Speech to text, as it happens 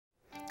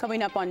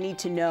Coming up on Need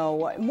to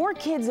Know, more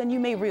kids than you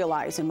may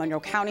realize in Monroe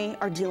County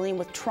are dealing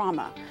with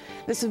trauma.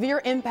 The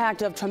severe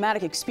impact of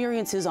traumatic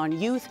experiences on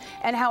youth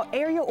and how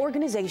area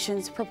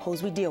organizations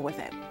propose we deal with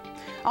it.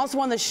 Also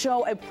on the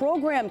show, a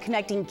program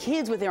connecting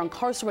kids with their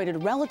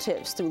incarcerated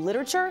relatives through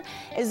literature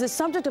is the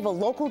subject of a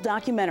local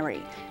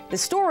documentary. The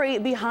story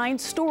behind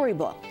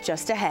Storybook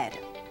just ahead.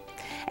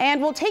 And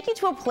we'll take you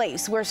to a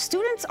place where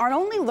students aren't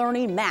only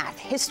learning math,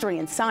 history,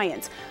 and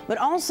science, but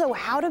also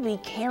how to be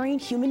caring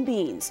human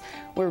beings,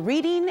 where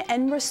reading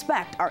and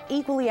respect are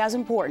equally as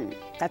important.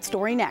 That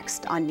story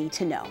next on Need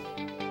to Know.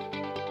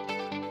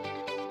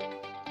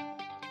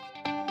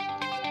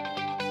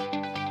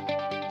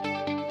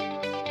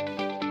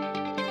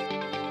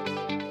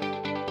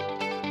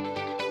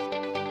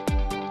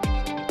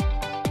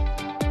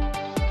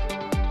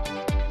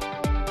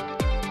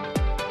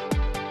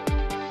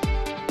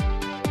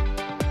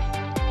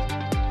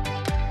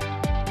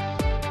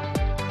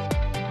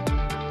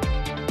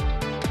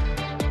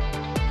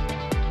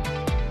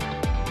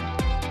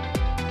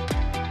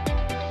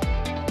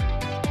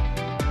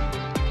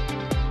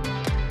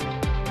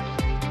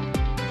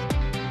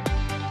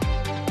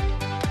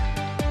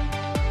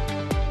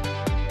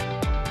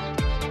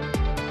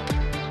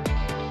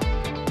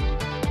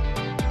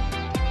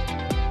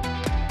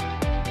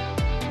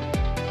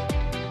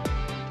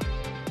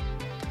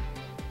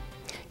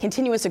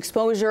 Continuous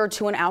exposure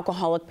to an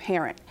alcoholic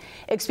parent,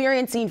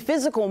 experiencing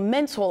physical,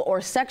 mental,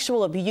 or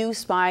sexual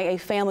abuse by a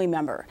family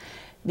member,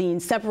 being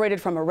separated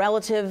from a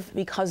relative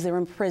because they're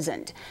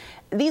imprisoned.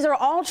 These are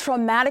all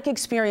traumatic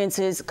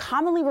experiences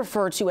commonly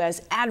referred to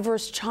as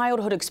adverse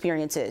childhood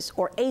experiences,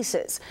 or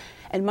ACEs.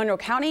 In Monroe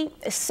County,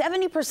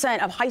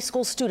 70% of high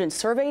school students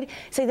surveyed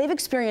say they've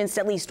experienced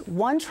at least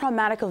one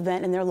traumatic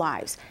event in their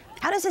lives.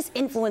 How does this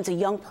influence a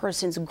young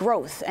person's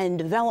growth and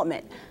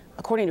development?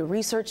 According to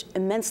research,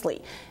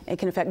 immensely. It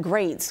can affect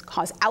grades,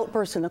 cause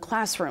outbursts in the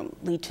classroom,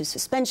 lead to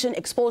suspension,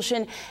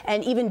 expulsion,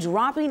 and even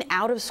dropping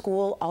out of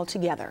school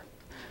altogether.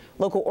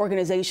 Local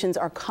organizations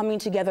are coming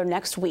together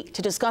next week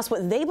to discuss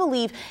what they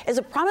believe is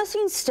a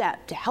promising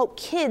step to help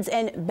kids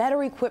and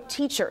better equip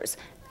teachers.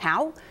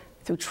 How?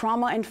 Through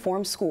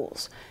trauma-informed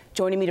schools.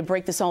 Joining me to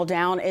break this all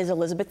down is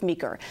Elizabeth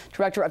Meeker,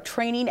 Director of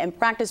Training and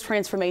Practice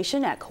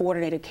Transformation at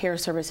Coordinated Care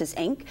Services,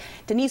 Inc.,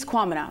 Denise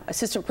Kwamina,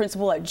 Assistant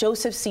Principal at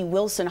Joseph C.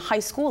 Wilson High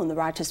School in the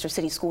Rochester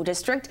City School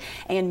District,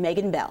 and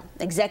Megan Bell,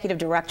 Executive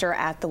Director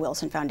at the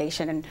Wilson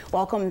Foundation. And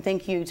welcome and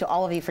thank you to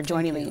all of you for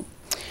joining me.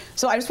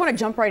 So I just want to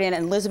jump right in,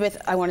 and Elizabeth,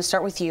 I want to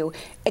start with you.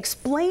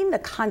 Explain the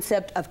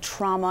concept of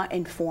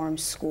trauma-informed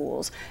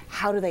schools.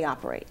 How do they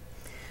operate?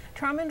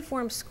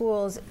 Trauma-informed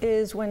schools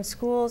is when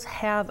schools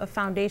have a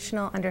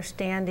foundational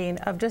understanding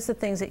of just the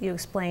things that you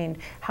explained,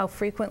 how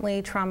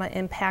frequently trauma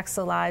impacts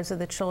the lives of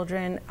the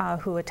children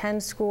who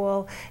attend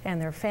school and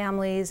their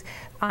families,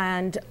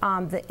 and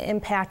the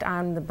impact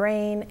on the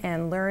brain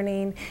and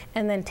learning,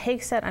 and then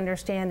takes that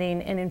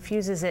understanding and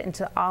infuses it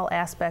into all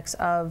aspects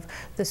of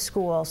the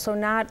school. So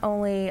not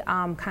only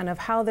kind of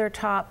how they're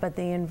taught, but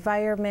the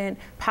environment,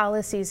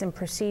 policies, and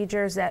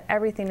procedures, that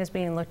everything is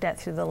being looked at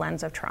through the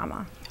lens of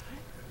trauma.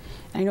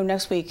 I know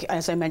next week,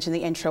 as I mentioned,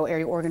 the intro,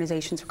 area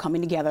organizations are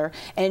coming together,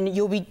 and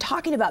you'll be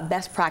talking about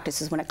best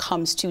practices when it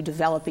comes to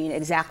developing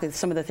exactly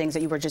some of the things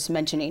that you were just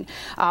mentioning.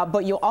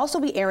 But you'll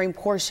also be airing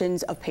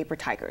portions of Paper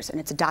Tigers, and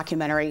it's a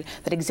documentary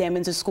that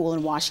examines a school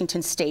in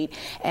Washington State,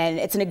 and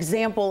it's an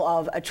example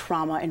of a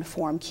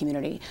trauma-informed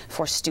community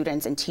for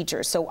students and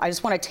teachers. So I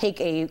just want to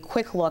take a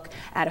quick look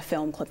at a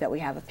film clip that we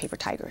have of Paper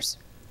Tigers.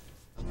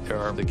 There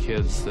are the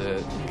kids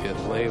that get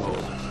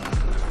labeled,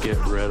 get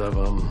rid of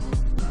them.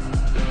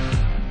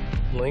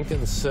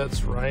 Lincoln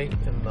sits right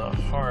in the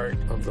heart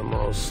of the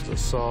most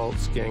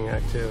assaults, gang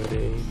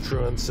activity,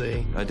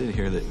 truancy. I did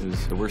hear that it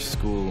was the worst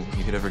school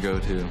you could ever go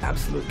to.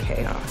 Absolute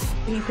chaos.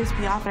 He pissed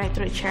me off and I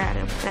threw a chair at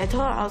him. And I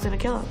told him I was going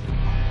to kill him.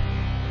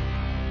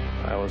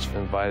 I was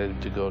invited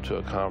to go to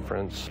a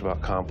conference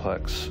about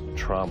complex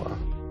trauma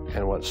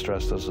and what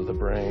stress does to the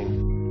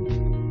brain.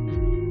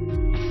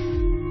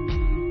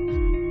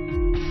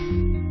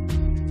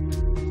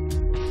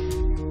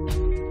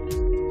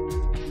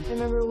 I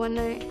remember one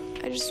night,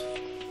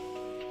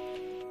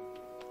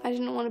 I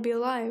didn't want to be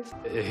alive.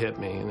 It hit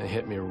me, and it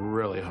hit me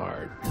really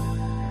hard.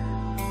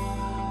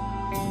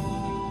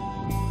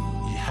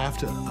 You have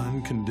to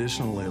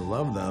unconditionally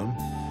love them,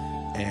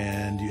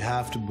 and you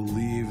have to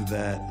believe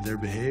that their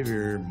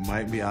behavior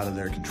might be out of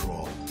their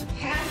control.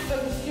 Half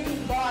of the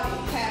student body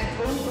had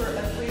over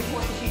a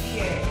 3-point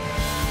GPA.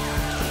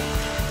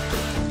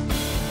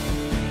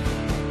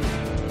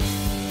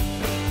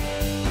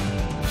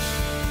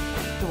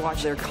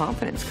 Watch their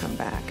confidence come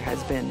back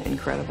has been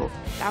incredible.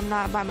 I'm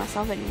not by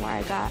myself anymore.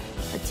 I got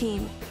a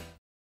team.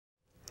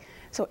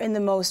 So in the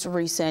most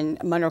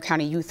recent Monroe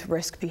County Youth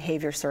Risk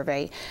Behavior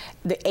Survey,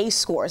 the ACE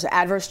scores, the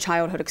Adverse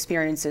Childhood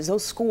Experiences,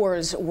 those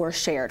scores were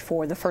shared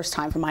for the first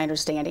time from my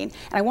understanding.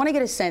 And I want to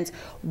get a sense,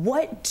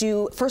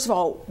 first of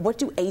all, what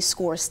do ACE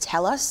scores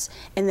tell us?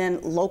 And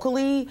then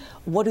locally,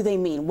 what do they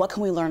mean? What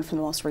can we learn from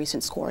the most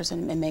recent scores?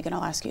 And Megan,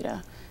 I'll ask you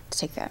to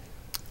take that.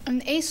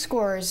 The ACE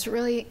scores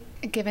really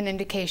give an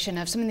indication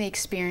of some of the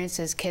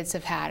experiences kids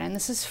have had, and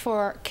this is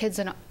for kids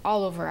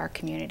all over our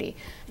community.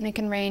 And it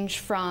can range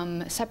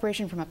from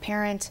separation from a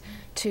parent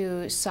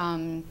to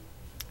some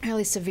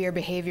really severe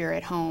behavior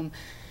at home.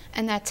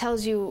 And that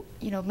tells you,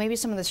 maybe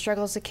some of the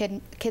struggles the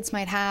kids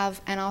might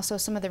have, and also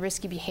some of the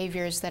risky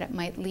behaviors that it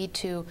might lead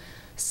to,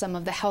 some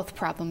of the health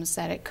problems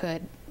that it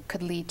could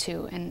lead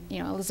to. And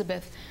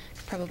Elizabeth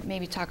could probably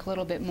maybe talk a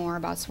little bit more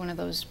about one of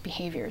those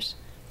behaviors.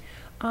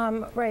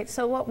 Right,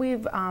 so what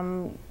we've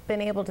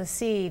been able to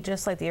see,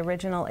 just like the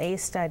original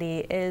ACE study,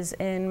 is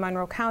in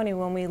Monroe County,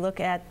 when we look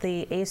at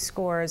the ACE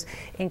scores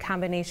in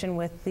combination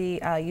with the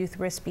youth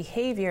risk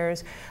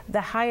behaviors,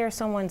 the higher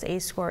someone's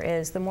ACE score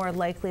is, the more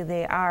likely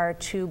they are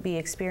to be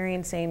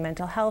experiencing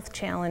mental health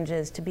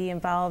challenges, to be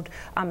involved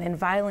in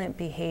violent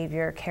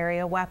behavior, carry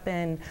a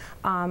weapon,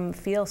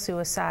 feel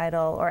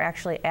suicidal, or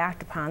actually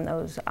act upon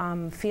those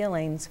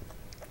feelings.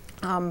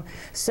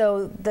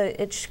 So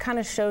it kind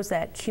of shows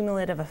that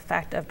cumulative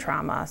effect of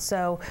trauma.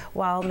 So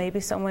while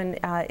maybe someone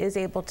is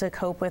able to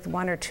cope with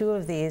one or two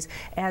of these,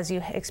 as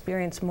you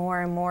experience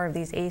more and more of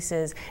these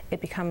ACEs,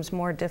 it becomes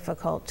more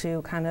difficult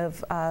to kind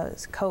of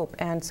cope,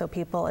 and so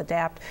people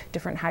adapt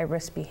different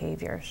high-risk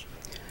behaviors.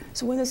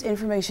 So when this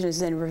information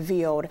is then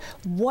revealed,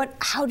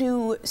 how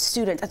do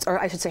students, or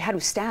I should say, how do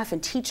staff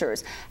and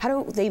teachers, how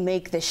do they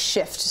make this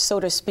shift, so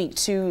to speak,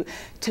 to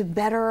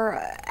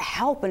better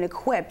help and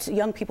equip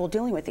young people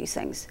dealing with these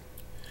things?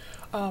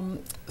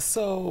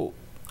 So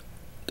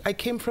I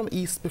came from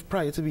East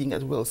prior to being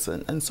at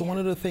Wilson, and so one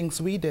of the things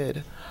we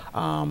did,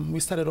 we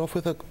started off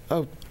with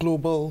a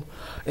global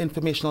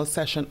informational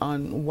session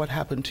on what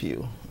happened to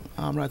you.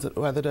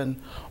 Rather than,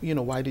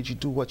 why did you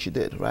do what you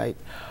did, right?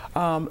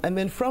 And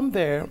then from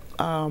there,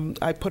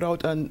 I put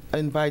out an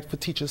invite for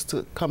teachers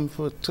to come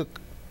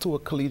to a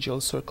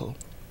collegial circle.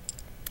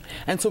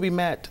 And so we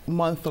met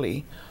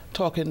monthly,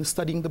 talking,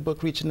 studying the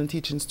book, Reaching and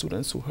Teaching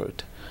Students Who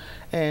Hurt.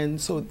 And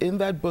so in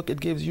that book,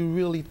 it gives you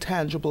really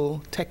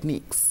tangible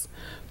techniques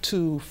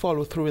to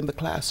follow through in the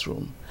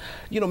classroom.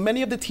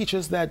 Many of the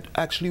teachers that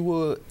actually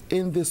were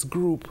in this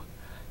group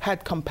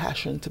had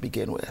compassion to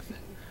begin with.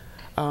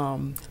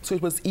 So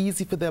it was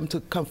easy for them to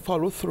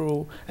follow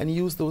through and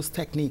use those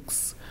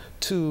techniques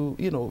to,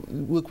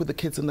 work with the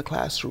kids in the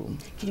classroom.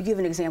 Can you give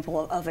an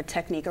example of a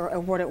technique or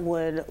what it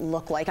would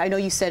look like? I know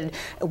you said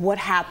what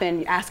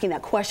happened, asking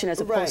that question as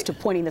opposed to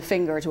pointing the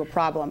finger to a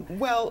problem.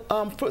 Well,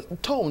 for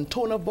tone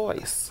of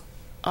voice.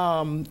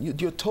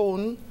 Your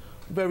tone,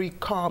 very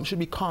calm, should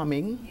be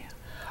calming.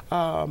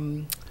 Yeah.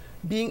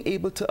 Being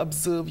able to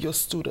observe your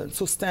students.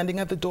 So standing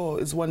at the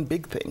door is one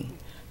big thing.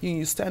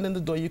 You stand in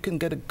the door, you can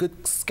get a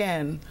good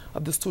scan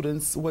of the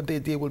students, what their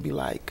day will be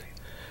like.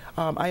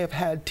 I have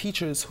had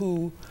teachers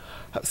who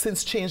have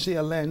since changed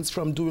their lens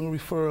from doing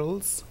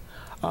referrals,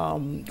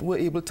 were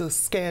able to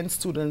scan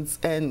students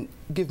and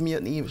give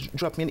me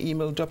drop me an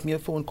email, drop me a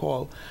phone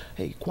call.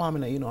 Hey,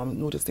 Kwame, I'm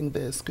noticing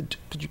this. Could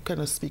you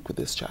kind of speak with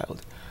this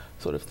child,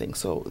 sort of thing.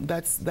 So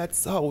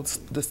that's how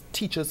the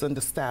teachers and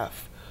the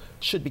staff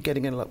should be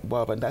getting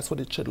involved, and that's what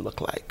it should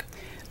look like.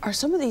 Are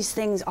some of these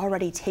things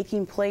already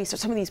taking place, or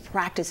some of these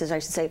practices, I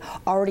should say,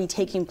 already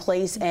taking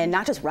place in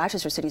not just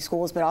Rochester City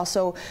schools, but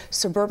also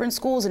suburban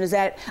schools? And is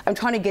that, I'm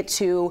trying to get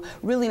to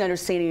really an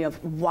understanding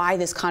of why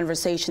this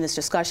conversation, this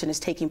discussion is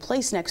taking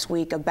place next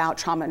week about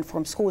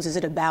trauma-informed schools. Is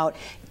it about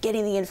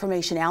getting the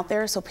information out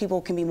there so people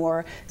can be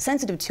more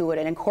sensitive to it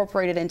and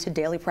incorporate it into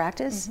daily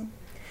practice? Mm-hmm.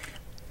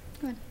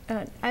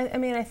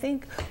 I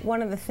think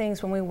one of the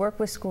things when we work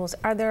with schools,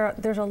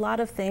 there's a lot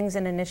of things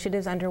and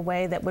initiatives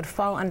underway that would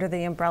fall under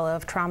the umbrella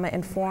of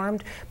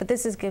trauma-informed, but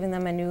this is giving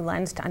them a new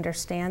lens to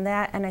understand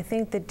that, and I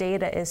think the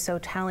data is so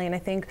telling. I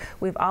think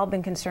we've all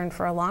been concerned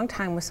for a long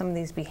time with some of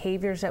these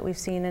behaviors that we've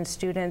seen in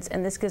students,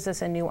 and this gives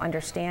us a new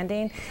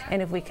understanding,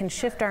 and if we can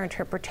shift our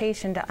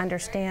interpretation to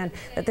understand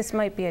that this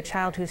might be a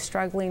child who's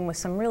struggling with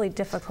some really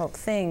difficult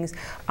things,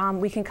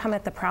 we can come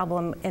at the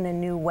problem in a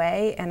new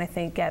way, and I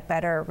think get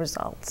better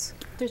results.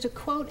 There's a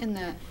quote in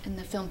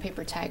the film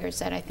Paper Tigers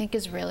that I think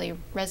is really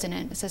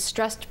resonant. It says,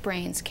 "Stressed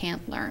brains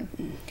can't learn."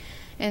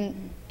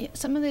 And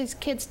some of these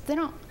kids,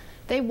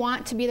 they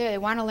want to be there, they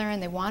want to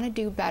learn, they want to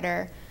do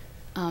better,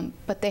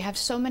 but they have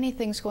so many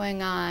things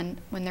going on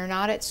when they're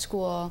not at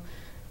school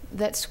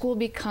that school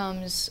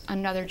becomes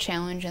another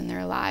challenge in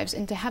their lives.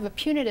 And to have a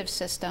punitive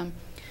system,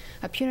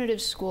 a punitive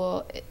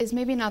school, is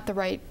maybe not the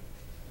right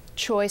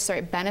choice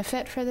or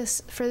benefit for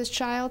this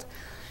child.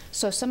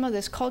 So some of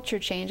this culture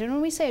change, and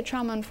when we say a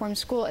trauma-informed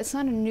school, it's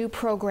not a new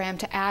program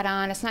to add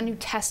on, it's not new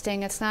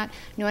testing, it's not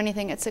new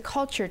anything, it's a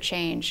culture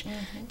change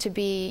to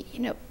be,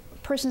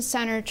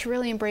 person-centered, to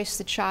really embrace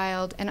the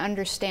child and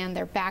understand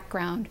their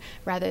background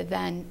rather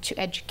than to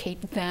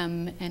educate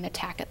them and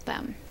attack at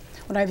them.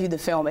 When I viewed the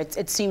film,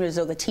 it seemed as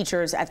though the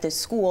teachers at this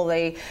school,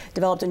 they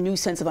developed a new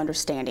sense of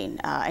understanding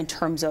in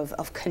terms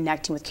of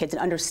connecting with kids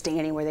and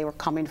understanding where they were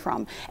coming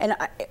from. And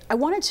I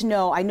wanted to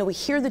know, I know we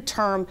hear the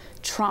term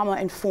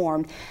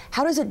trauma-informed.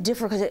 How does it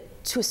differ? Because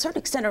to a certain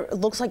extent, it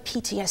looks like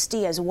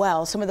PTSD as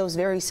well. Some of those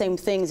very same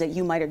things that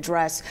you might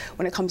address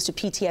when it comes to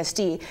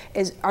PTSD.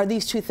 Are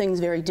these two things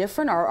very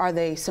different, or are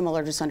they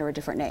similar just under a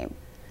different name?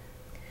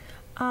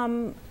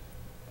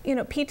 You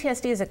know,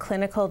 PTSD is a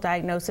clinical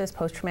diagnosis,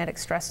 post-traumatic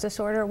stress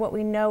disorder. What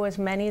we know is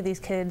many of these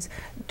kids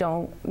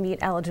don't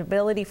meet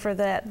eligibility for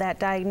that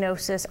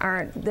diagnosis.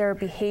 Their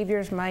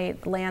behaviors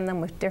might land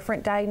them with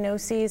different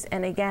diagnoses,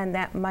 and again,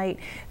 that might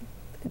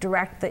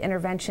direct the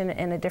intervention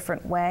in a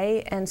different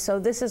way. And so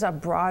this is a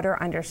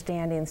broader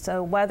understanding.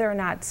 So whether or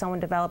not someone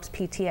develops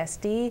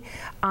PTSD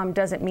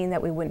doesn't mean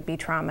that we wouldn't be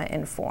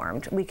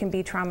trauma-informed. We can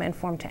be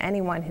trauma-informed to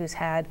anyone who's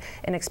had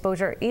an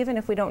exposure, even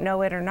if we don't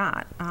know it or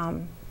not.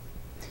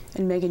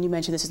 And Megan, you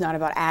mentioned this is not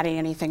about adding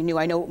anything new.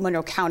 I know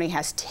Monroe County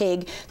has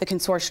TIG, the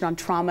Consortium on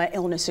Trauma,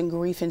 Illness, and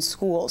Grief in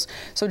Schools.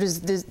 So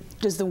does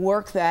the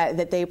work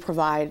that they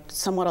provide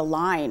somewhat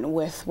align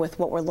with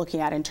what we're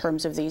looking at in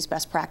terms of these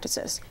best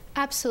practices?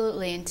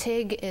 Absolutely, and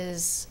TIG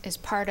is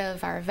part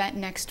of our event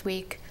next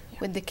week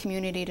with the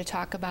community to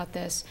talk about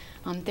this.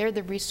 They're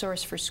the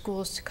resource for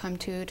schools to come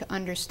to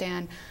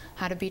understand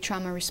how to be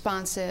trauma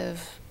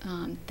responsive.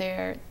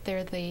 They're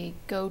the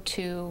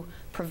go-to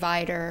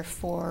provider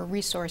for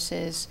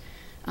resources,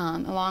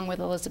 along with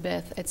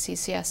Elizabeth at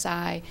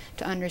CCSI,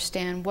 to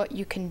understand what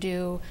you can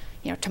do,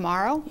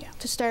 tomorrow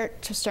to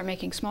start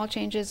making small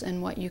changes,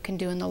 and what you can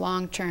do in the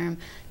long term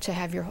to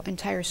have your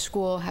entire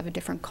school have a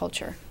different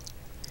culture.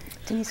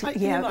 Denise,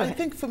 I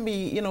think for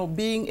me,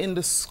 being in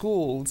the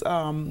schools,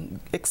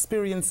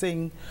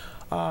 experiencing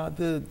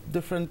the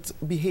different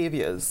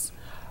behaviors,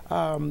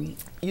 and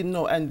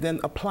then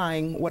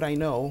applying what I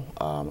know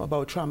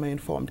about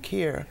trauma-informed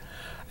care,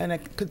 and I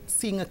could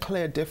seeing a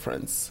clear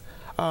difference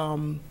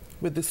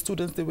with the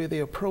students, the way they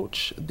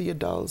approach the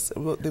adults,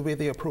 the way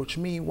they approach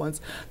me. Once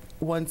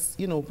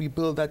we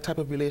build that type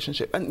of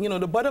relationship, and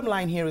the bottom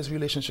line here is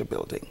relationship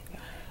building,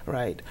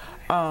 right?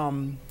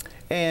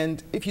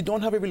 And if you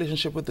don't have a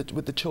relationship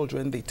with the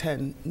children, they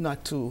tend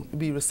not to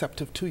be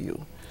receptive to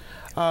you.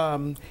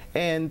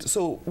 And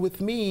so with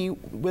me,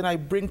 when I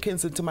bring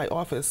kids into my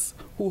office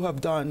who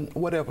have done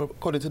whatever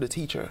according to the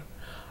teacher,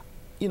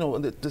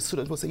 the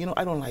student will say,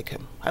 I don't like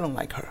him, I don't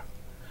like her.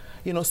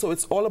 So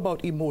it's all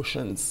about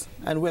emotions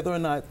and whether or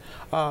not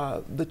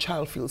the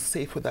child feels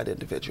safe with that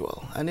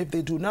individual. And if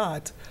they do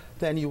not,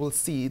 then you will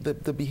see the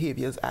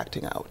behaviors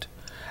acting out.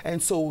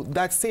 And so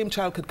that same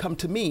child could come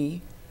to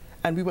me,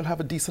 and we will have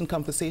a decent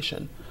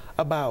conversation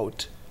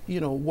about,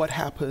 what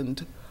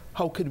happened,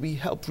 how could we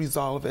help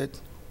resolve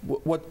it,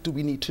 what do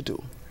we need to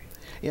do.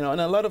 And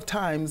a lot of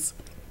times,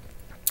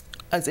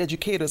 as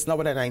educators, now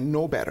that I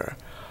know better,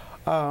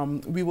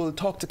 we will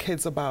talk to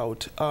kids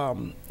about,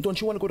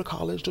 don't you want to go to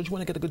college? Don't you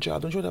want to get a good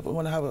job? Don't you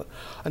want to have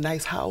a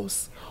nice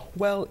house?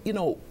 Well,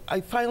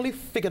 I finally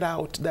figured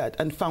out that,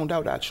 and found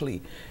out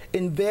actually,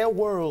 in their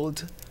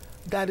world,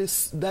 that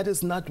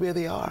is not where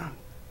they are.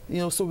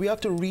 So we have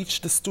to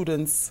reach the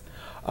students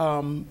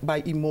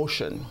by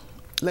emotion,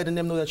 letting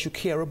them know that you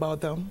care about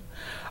them.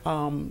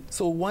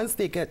 So once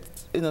they get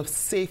in a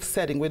safe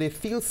setting where they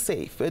feel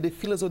safe, where they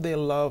feel as though they're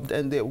loved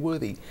and they're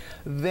worthy,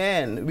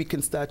 then we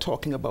can start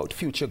talking about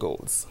future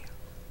goals.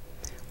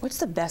 What's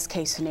the best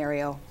case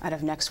scenario out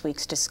of next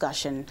week's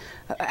discussion?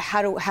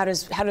 How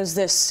does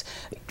this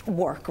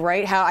work,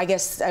 right?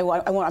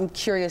 I'm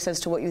curious as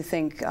to what you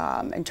think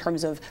in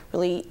terms of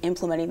really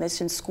implementing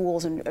this in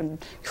schools and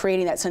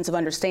creating that sense of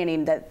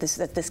understanding that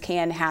this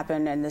can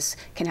happen and this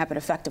can happen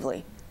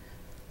effectively.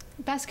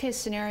 Best case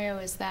scenario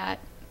is that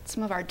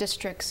some of our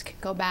districts can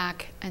go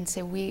back and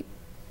say, we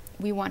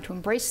want to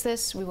embrace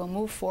this, we will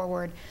move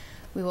forward,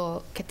 we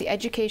will get the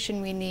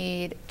education we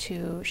need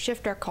to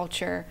shift our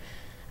culture.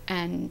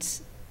 And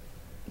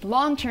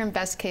long-term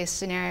best case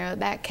scenario,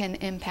 that can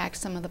impact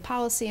some of the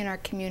policy in our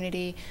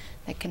community,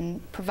 that can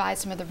provide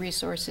some of the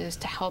resources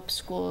to help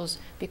schools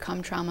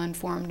become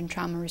trauma-informed and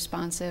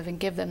trauma-responsive and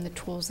give them the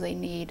tools they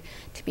need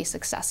to be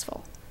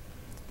successful.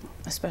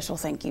 A special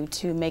thank you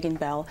to Megan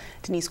Bell,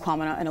 Denise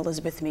Kwamina, and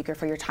Elizabeth Meeker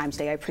for your time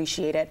today. I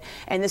appreciate it.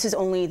 And this is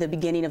only the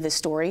beginning of this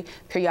story.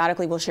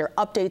 Periodically, we'll share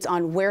updates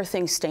on where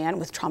things stand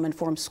with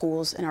trauma-informed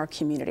schools in our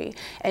community.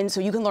 And so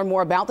you can learn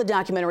more about the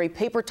documentary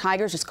Paper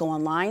Tigers. Just go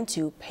online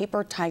to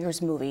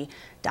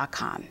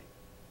papertigersmovie.com.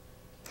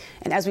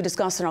 And as we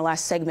discussed in our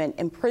last segment,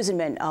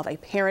 imprisonment of a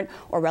parent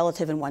or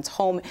relative in one's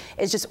home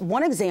is just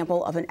one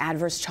example of an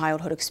adverse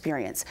childhood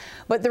experience.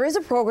 But there is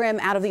a program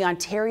out of the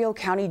Ontario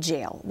County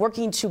Jail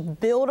working to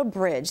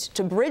bridge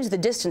the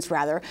distance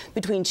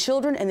between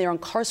children and their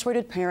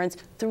incarcerated parents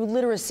through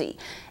literacy.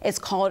 It's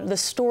called the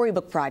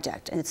Storybook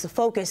Project, and it's the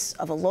focus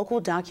of a local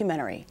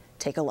documentary.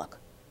 Take a look.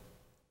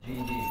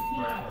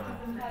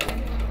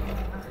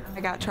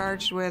 I got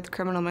charged with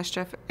criminal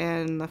mischief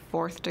in the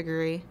 4th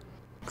degree.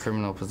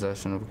 Criminal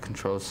possession of a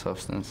controlled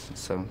substance,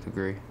 7th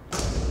degree.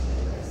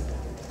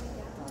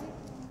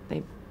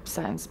 They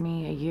sentenced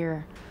me a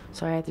year,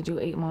 so I had to do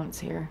 8 months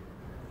here.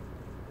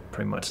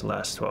 Pretty much the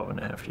last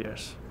 12.5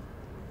 years.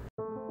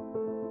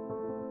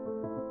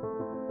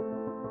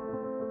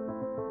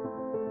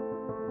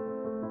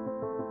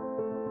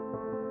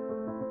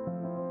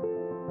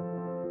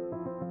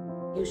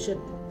 You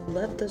should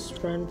let this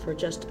run for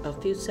just a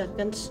few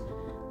seconds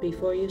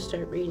before you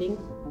start reading.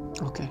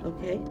 Okay.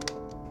 Okay.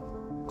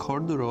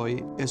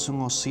 Corduroy es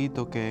un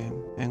osito que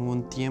en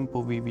un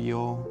tiempo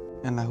vivió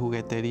en la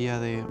juguetería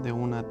de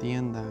una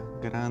tienda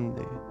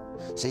grande.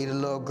 See the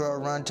little girl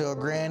run to her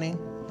granny,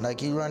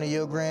 like you run to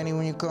your granny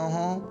when you come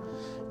home?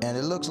 And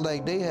it looks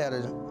like they had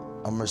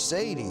a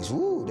Mercedes.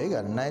 Woo, they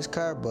got a nice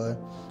car, bud.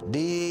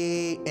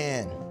 The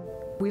end.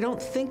 We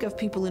don't think of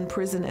people in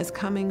prison as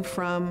coming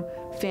from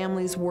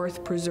families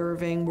worth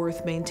preserving,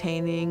 worth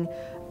maintaining,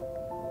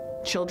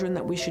 children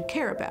that we should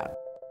care about.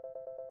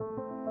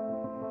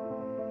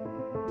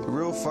 The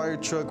real fire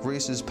truck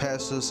races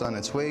past us on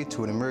its way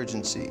to an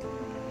emergency.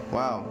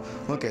 Wow,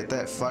 look at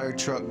that fire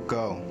truck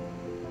go.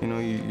 You know,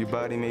 your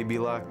body may be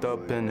locked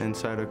up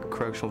inside a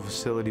correctional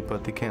facility,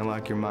 but they can't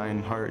lock your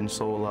mind, heart, and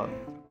soul up.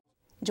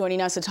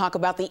 Joining us to talk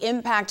about the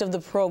impact of the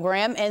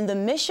program and the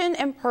mission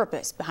and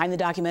purpose behind the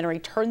documentary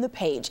Turn the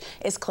Page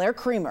is Claire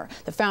Creamer,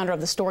 the founder of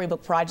the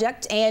Storybook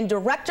Project, and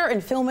director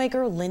and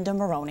filmmaker Linda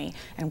Maroney.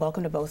 And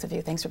welcome to both of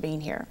you. Thanks for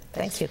being here.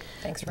 Thank you.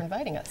 Thanks for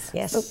inviting us.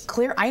 Yes. So,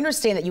 Claire, I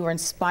understand that you were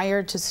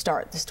inspired to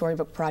start the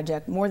Storybook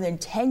Project more than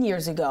 10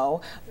 years ago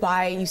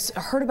by, you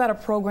heard about a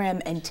program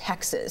in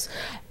Texas.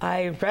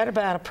 I read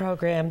about a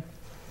program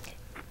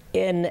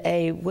in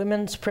a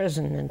women's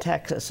prison in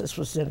Texas. This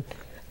was in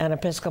an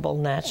Episcopal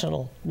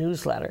national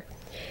newsletter.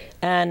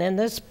 And in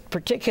this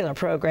particular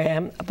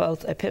program,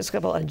 both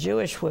Episcopal and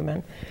Jewish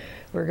women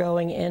were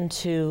going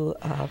into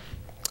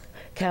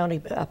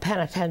a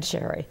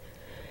penitentiary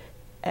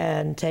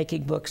and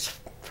taking books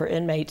for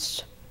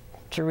inmates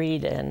to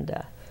read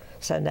and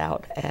send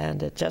out.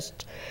 And it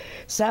just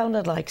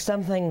sounded like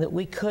something that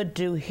we could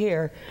do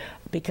here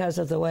because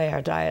of the way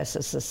our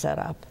diocese is set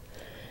up.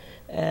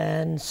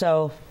 And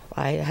so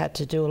I had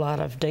to do a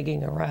lot of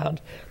digging around.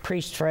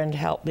 Priest friend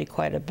helped me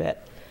quite a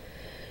bit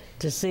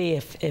to see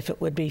if it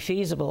would be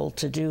feasible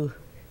to do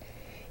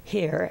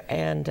here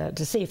and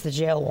to see if the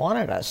jail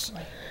wanted us,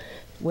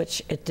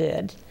 which it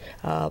did.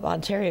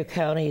 Ontario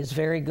County is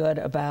very good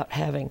about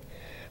having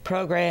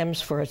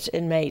programs for its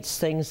inmates,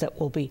 things that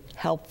will be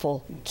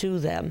helpful to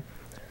them.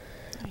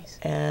 Nice.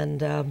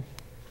 And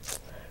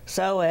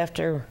so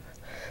after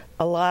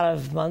a lot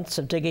of months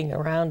of digging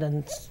around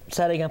and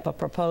setting up a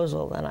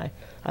proposal, then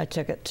I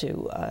took it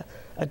to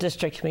a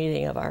district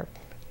meeting of our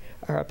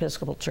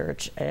Episcopal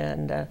church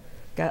and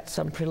got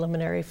some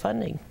preliminary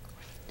funding.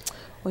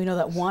 Well, you know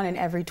that 1 in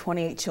every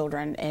 28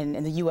 children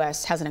in the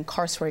U.S. has an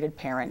incarcerated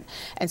parent,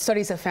 and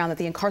studies have found that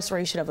the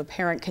incarceration of a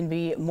parent can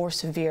be more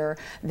severe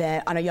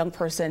than on a young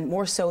person,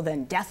 more so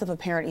than death of a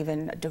parent,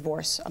 even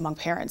divorce among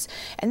parents.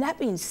 And that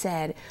being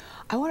said,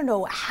 I want to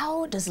know,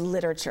 how does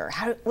literature,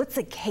 what's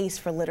the case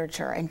for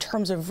literature in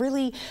terms of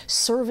really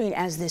serving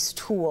as this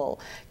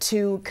tool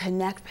to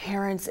connect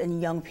parents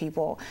and young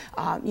people,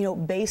 you know,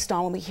 based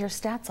on when we hear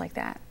stats like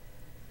that?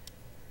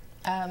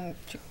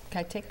 Can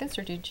I take this,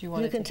 or did you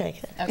want to? You can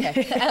take it.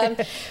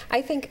 Okay.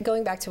 I think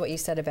going back to what you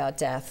said about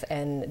death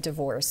and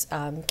divorce,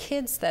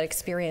 kids that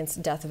experience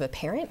death of a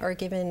parent are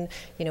given,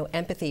 you know,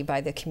 empathy by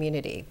the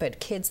community,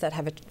 but kids that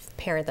have a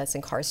parent that's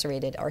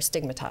incarcerated are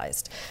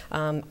stigmatized.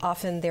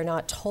 Often they're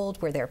not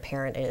told where their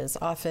parent is.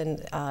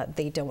 Often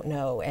they don't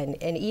know,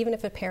 and even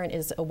if a parent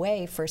is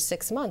away for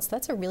 6 months,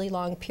 that's a really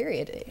long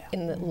period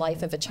in the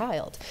life of a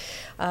child.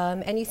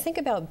 And you think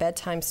about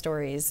bedtime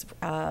stories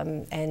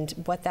and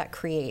what that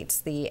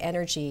creates, the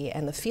energy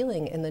and the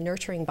feeling and the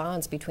nurturing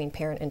bonds between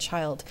parent and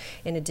child,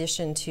 in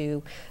addition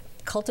to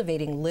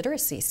cultivating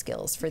literacy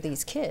skills for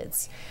these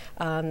kids.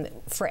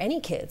 For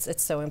any kids,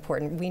 it's so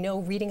important. We know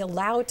reading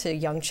aloud to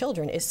young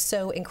children is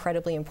so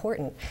incredibly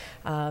important.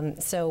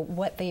 So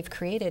what they've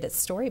created at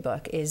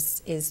Storybook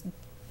is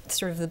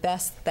sort of the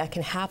best that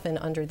can happen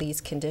under these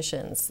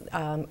conditions.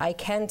 I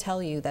can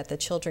tell you that the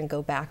children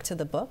go back to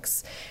the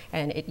books,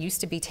 and it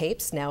used to be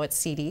tapes, now it's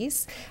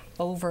CDs,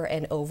 over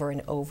and over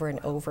and over and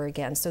over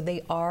again. So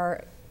they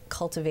are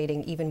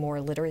cultivating even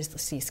more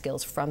literacy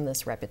skills from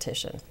this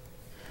repetition.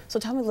 So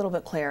tell me a little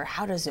bit, Claire,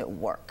 how does it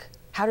work?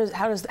 How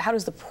does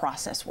the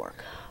process work?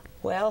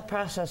 Well,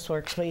 process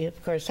works. We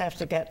of course have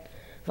to get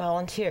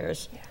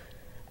volunteers,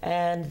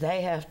 and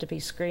they have to be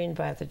screened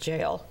by the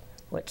jail,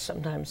 which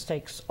sometimes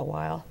takes a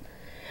while.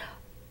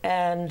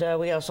 And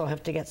we also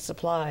have to get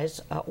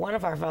supplies. One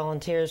of our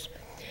volunteers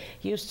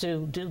used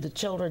to do the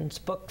children's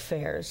book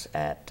fairs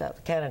at the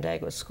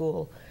Canandaigua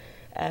School,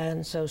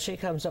 and so she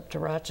comes up to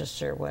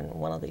Rochester when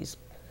one of these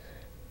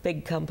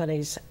big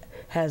companies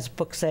has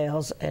book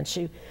sales, and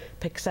she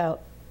picks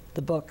out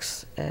the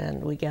books,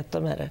 and we get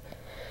them at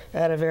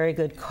a very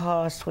good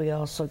cost. We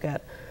also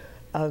get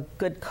a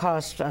good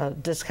cost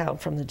discount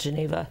from the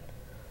Geneva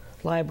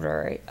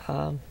Library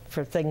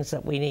for things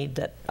that we need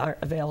that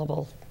aren't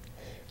available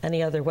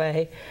any other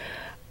way.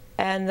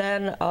 And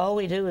then all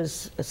we do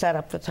is set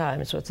up the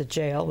times with the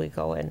jail. We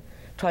go in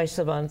twice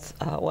a month,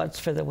 once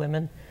for the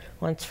women,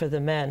 once for the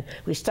men.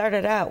 We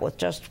started out with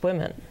just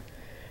women.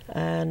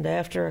 And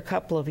after a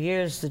couple of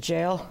years, the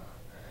jail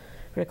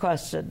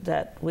requested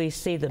that we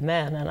see the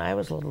men, and I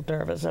was a little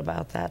nervous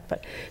about that,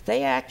 but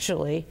they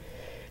actually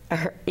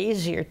are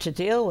easier to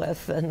deal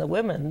with than the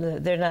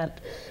women. They're not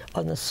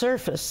on the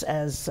surface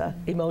as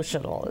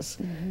emotional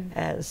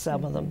as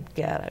some of them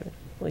get.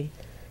 We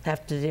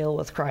have to deal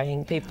with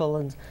crying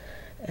people,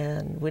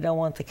 and we don't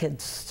want the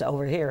kids to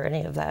overhear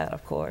any of that,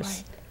 of course.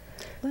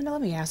 Right. Linda,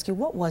 let me ask you,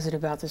 what was it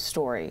about the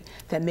story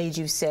that made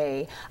you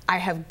say, I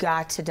have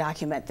got to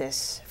document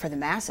this for the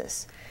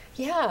masses?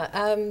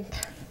 Yeah.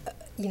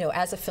 You know,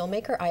 as a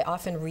filmmaker, I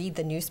often read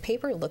the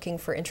newspaper looking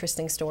for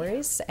interesting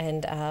stories,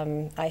 and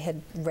I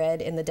had read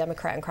in the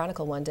Democrat and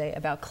Chronicle one day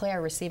about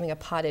Claire receiving a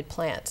potted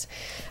plant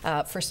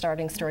for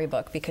starting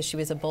Storybook because she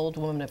was a bold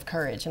woman of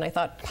courage. And I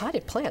thought,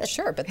 potted plant,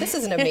 sure, but this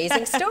is an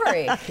amazing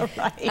story.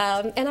 Right.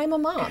 And I'm a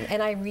mom,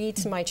 and I read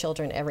to my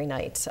children every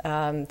night.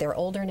 They're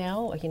older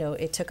now. You know,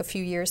 it took a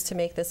few years to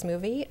make this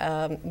movie,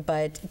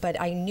 but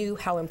I knew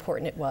how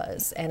important it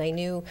was, and I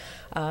knew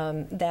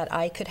that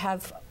I could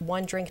have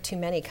one drink too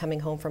many coming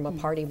home from a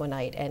party one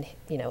night and,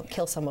 you know,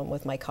 kill someone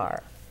with my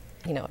car.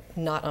 You know,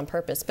 not on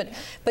purpose,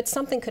 but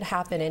something could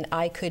happen and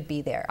I could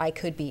be there. I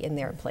could be in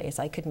their place.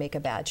 I could make a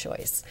bad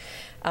choice.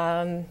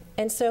 And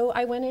so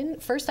I went in.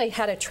 First I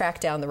had to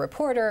track down the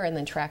reporter and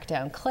then track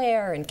down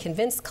Claire and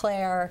convince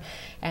Claire.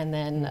 And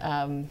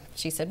then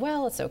she said,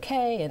 well, it's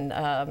okay. And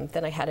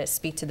then I had to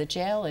speak to the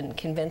jail and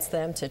convince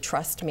them to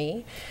trust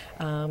me.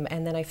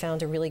 And then I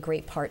found a really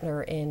great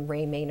partner in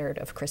Ray Maynard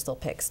of Crystal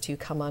Picks to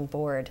come on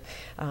board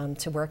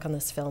to work on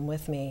this film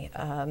with me.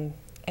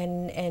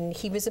 And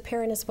he was a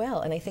parent as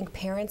well, and I think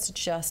parents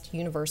just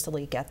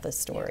universally get this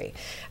story.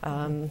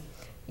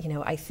 You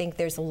know, I think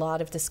there's a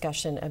lot of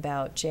discussion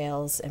about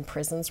jails and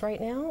prisons right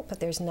now, but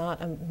there's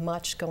not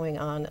much going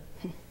on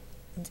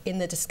in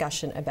the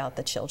discussion about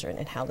the children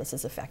and how this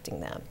is affecting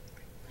them.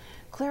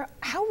 Claire,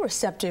 how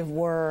receptive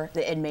were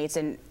the inmates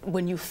and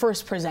when you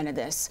first presented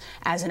this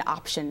as an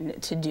option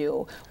to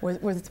do?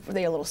 Were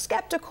they a little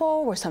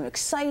skeptical? Were some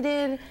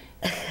excited?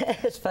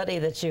 It's funny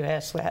that you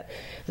asked that.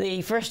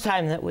 The first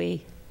time that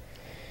we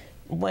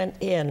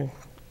went in,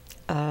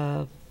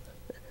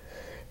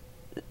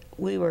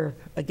 we were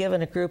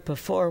given a group of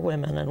 4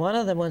 women, and one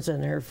of them was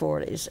in her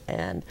 40s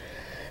and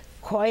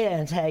quite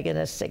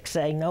antagonistic,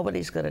 saying,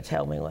 nobody's going to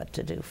tell me what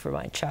to do for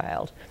my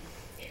child.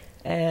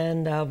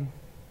 And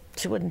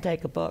she wouldn't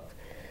take a book.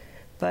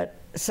 But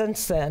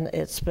since then,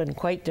 it's been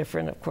quite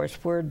different. Of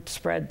course, word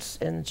spreads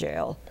in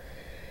jail.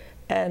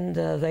 And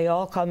they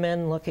all come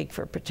in looking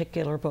for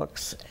particular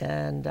books,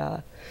 and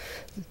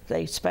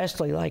they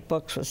especially like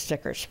books with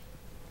stickers.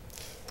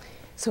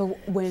 So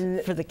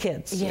when... For the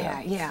kids.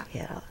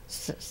 Yeah.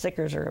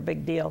 Stickers are a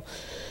big deal.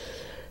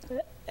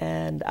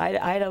 And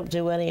I don't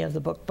do any of the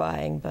book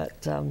buying,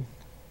 but...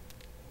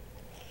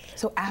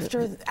 So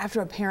after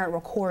a parent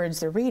records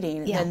the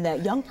reading, then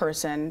that young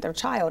person, their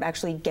child,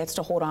 actually gets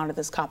to hold on to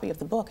this copy of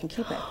the book and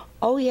keep it.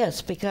 Oh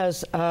yes,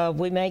 because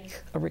we make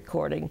a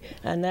recording,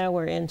 and now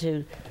we're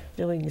into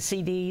doing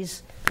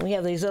CDs. We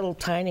have these little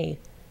tiny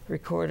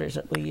recorders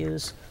that we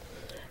use,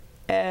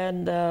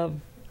 and the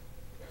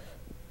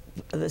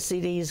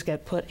CDs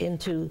get put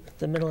into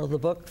the middle of the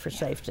book for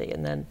safety,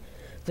 and then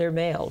they're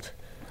mailed.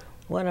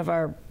 One of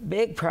our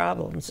big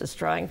problems is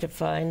trying to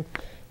find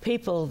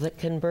people that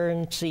can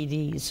burn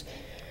CDs.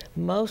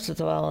 Most of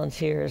the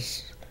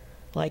volunteers,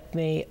 like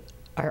me,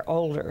 are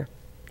older.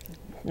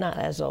 Not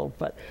as old,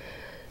 but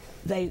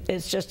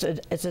it's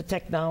a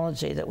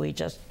technology that we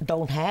just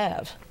don't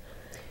have.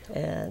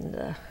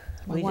 And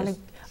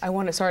I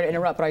want to, sorry to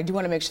interrupt, but I do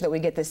want to make sure that we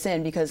get this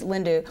in, because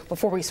Linda,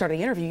 before we started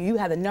the interview, you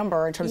had the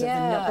number in terms of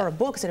the number of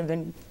books that have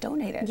been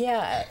donated.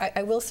 Yeah,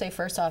 I will say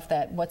first off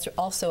that what's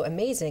also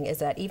amazing is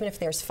that even if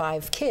there's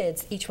 5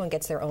 kids, each one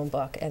gets their own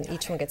book and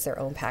each one gets their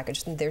own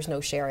package. There's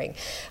no sharing.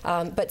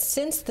 But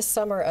since the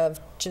summer of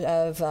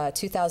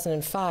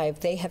 2005,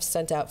 they have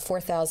sent out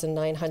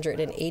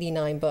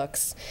 4,989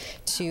 books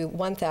to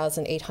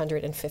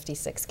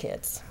 1,856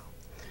 kids.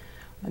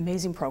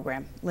 Amazing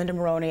program. Linda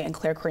Maroney and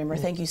Claire Creamer,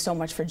 thank you so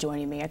much for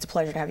joining me. It's a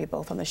pleasure to have you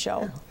both on the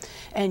show.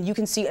 And you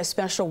can see a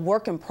special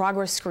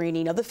work-in-progress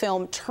screening of the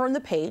film Turn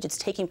the Page. It's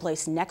taking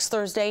place next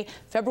Thursday,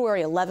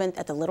 February 11th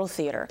at the Little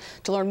Theater.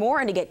 To learn more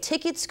and to get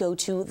tickets, go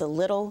to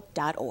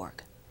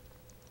thelittle.org.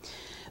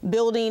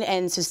 Building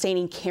and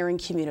sustaining caring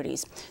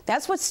communities.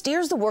 That's what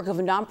steers the work of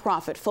a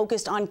nonprofit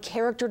focused on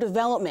character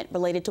development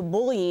related to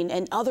bullying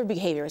and other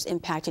behaviors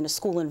impacting a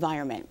school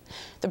environment.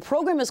 The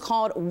program is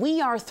called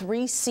We Are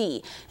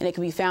 3C, and it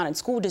can be found in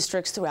school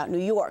districts throughout New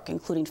York,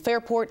 including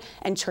Fairport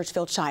and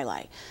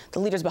Churchville-Chili. The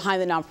leaders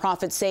behind the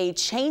nonprofit say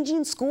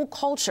changing school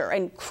culture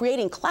and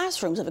creating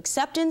classrooms of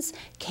acceptance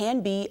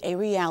can be a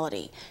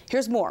reality.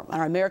 Here's more on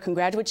our American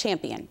Graduate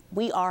Champion,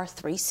 We Are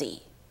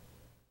 3C.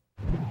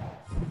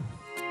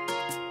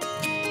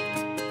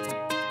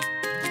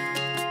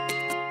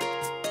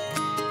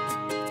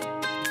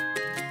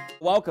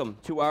 Welcome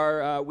to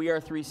our We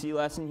Are 3C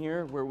lesson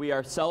here, where we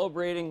are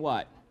celebrating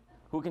what?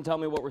 Who can tell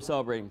me what we're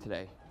celebrating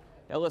today?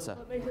 Alyssa.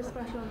 What makes us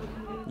special in the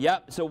community?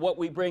 Yep, so what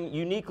we bring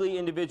uniquely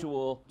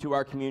individual to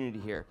our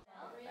community here.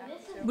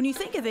 When you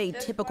think of a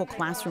typical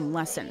classroom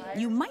lesson,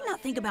 you might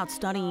not think about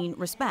studying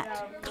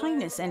respect,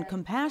 kindness, and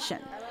compassion.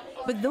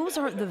 But those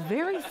are the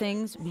very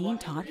things being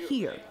taught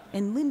here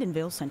in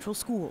Lyndonville Central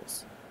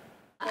Schools.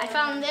 I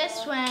found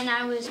this when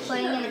I was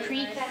playing in the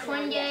creek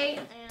one day.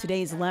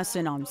 Today's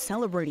lesson on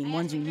celebrating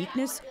one's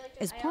uniqueness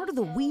is part of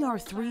the We Are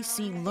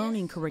 3C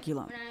learning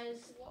curriculum.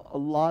 A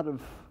lot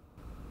of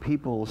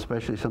people,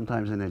 especially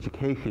sometimes in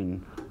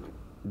education,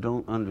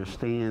 don't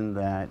understand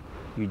that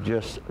you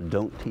just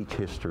don't teach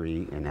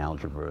history and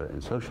algebra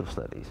and social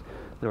studies.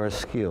 There are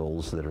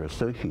skills that are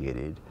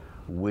associated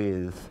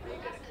with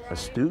a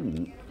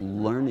student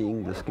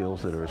learning the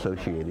skills that are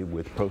associated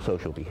with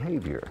pro-social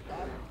behavior.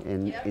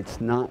 And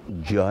it's not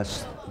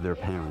just their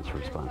parents'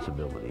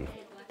 responsibility.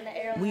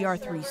 We Are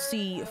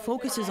 3C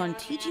focuses on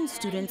teaching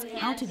students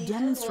how to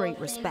demonstrate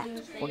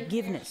respect,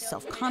 forgiveness,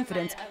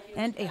 self-confidence,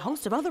 and a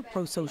host of other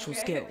pro-social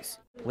skills.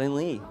 Lynn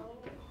Lee,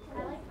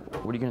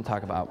 what are you going to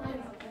talk about?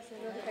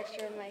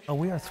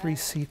 We Are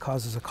 3C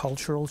causes a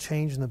cultural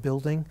change in the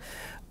building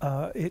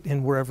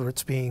in wherever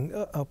it's being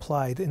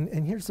applied.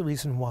 And here's the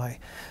reason why.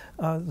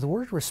 The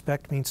word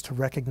respect means to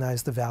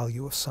recognize the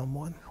value of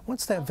someone.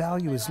 Once that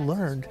value is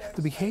learned,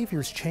 the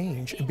behaviors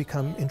change and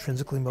become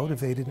intrinsically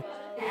motivated.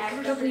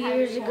 A couple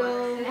years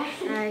ago,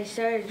 I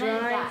started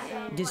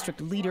drawing.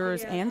 District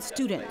leaders and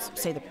students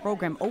say the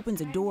program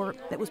opens a door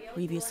that was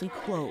previously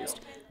closed,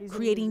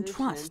 creating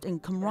trust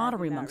and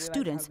camaraderie among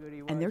students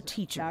and their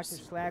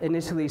teachers.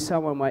 Initially,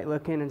 someone might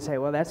look in and say,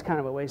 well, that's kind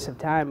of a waste of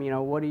time. You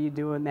know, what are you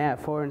doing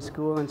that for in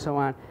school and so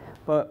on?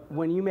 But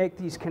when you make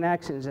these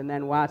connections and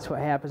then watch what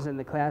happens in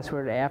the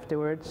classroom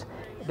afterwards,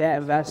 that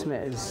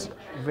investment is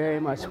very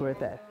much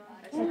worth it.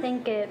 I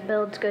think it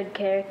builds good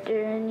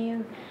character in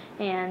you,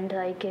 and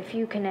like if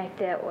you connect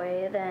that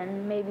way,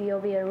 then maybe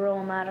you'll be a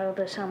role model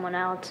to someone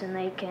else and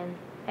they can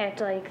act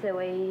like the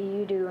way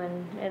you do,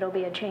 and it'll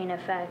be a chain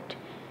effect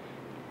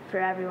for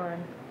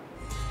everyone.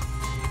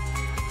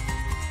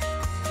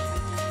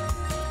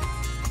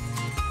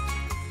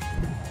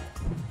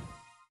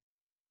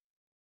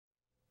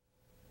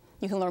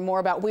 You can learn more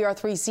about We Are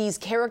 3C's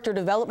character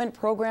development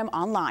program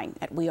online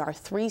at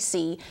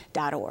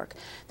weare3c.org.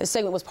 This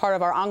segment was part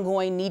of our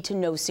ongoing Need to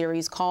Know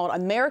series called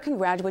American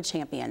Graduate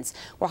Champions.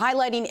 We're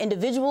highlighting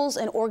individuals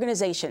and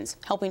organizations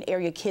helping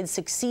area kids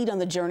succeed on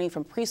the journey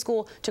from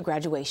preschool to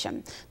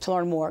graduation. To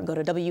learn more, go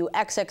to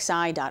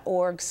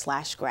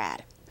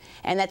wxxi.org/grad.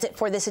 And that's it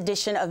for this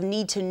edition of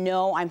Need to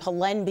Know. I'm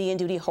Hélène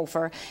Biandudi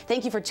Hofer.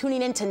 Thank you for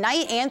tuning in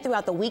tonight and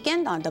throughout the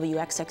weekend on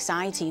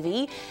WXXI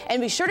TV.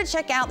 And be sure to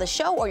check out the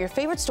show or your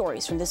favorite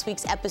stories from this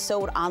week's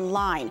episode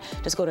online.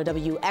 Just go to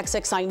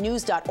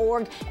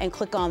WXXInews.org and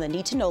click on the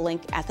Need to Know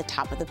link at the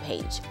top of the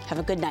page. Have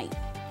a good night.